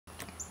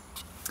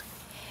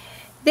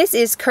This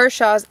is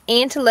Kershaw's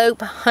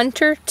Antelope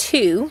Hunter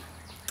 2.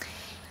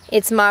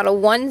 It's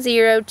model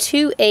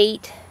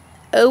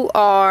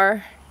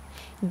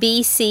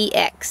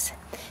 1028ORBCX.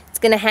 It's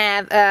going to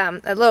have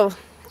a little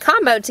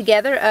combo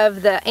together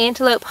of the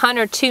Antelope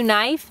Hunter 2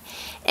 knife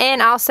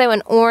and also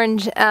an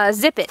orange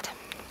Zipit.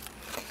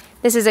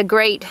 This is a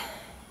great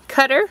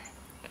cutter.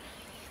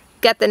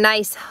 Got the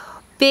nice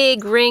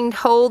big ringed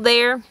hole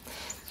there.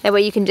 That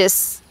way you can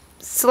just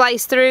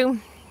slice through,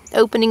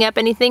 opening up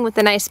anything with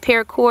a nice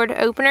paracord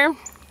opener.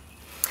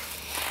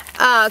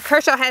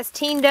 Kershaw has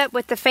teamed up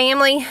with the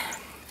family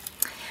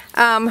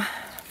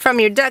from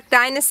your Duck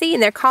Dynasty,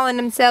 and they're calling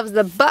themselves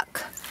the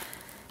Buck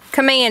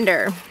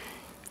Commander.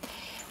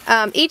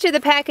 Each of the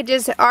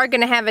packages are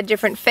going to have a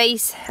different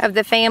face of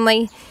the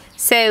family,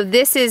 so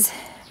this is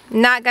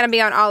not going to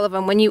be on all of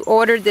them. When you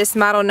ordered this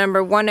model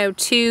number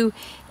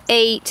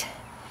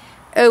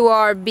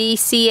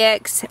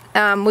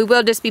 1028ORBCX, we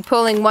will just be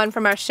pulling one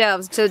from our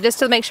shelves. So just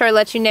to make sure I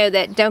let you know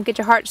that don't get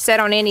your heart set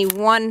on any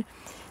one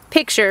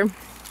picture.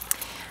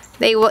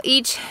 They're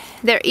each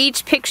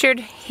pictured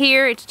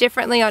here. It's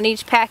differently on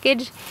each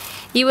package.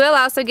 You will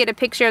also get a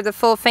picture of the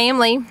full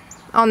family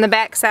on the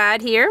back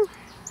side here.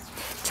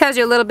 Tells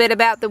you a little bit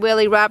about the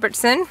Willie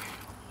Robertson.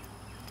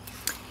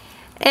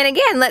 And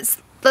again,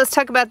 let's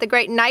talk about the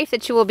great knife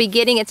that you will be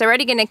getting. It's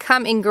already going to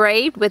come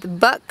engraved with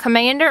Buck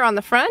Commander on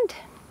the front.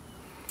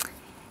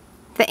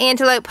 The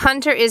Antelope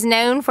Hunter is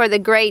known for the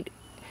great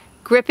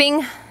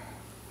gripping.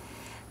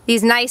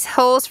 These nice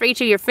holes for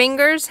each of your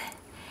fingers,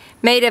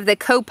 made of the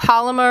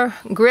copolymer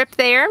grip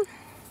there.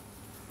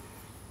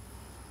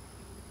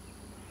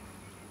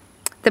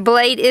 The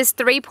blade is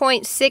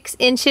 3.6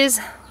 inches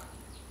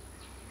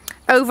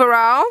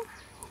overall.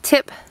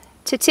 Tip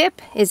to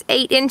tip is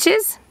 8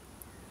 inches.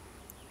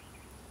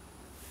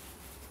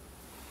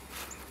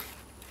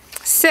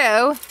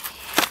 So,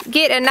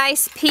 get a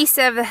nice piece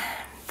of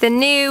the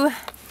new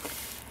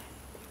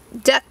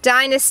Duck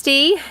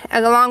Dynasty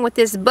along with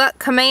this Buck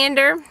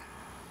Commander. You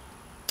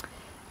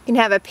can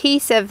have a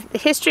piece of the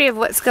history of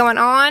what's going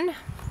on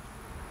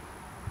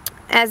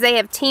as they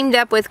have teamed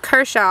up with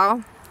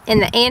Kershaw in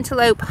the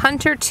Antelope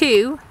Hunter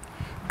 2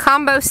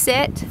 combo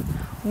set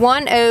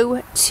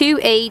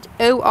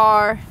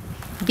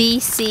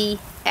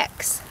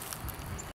 1028ORBCX.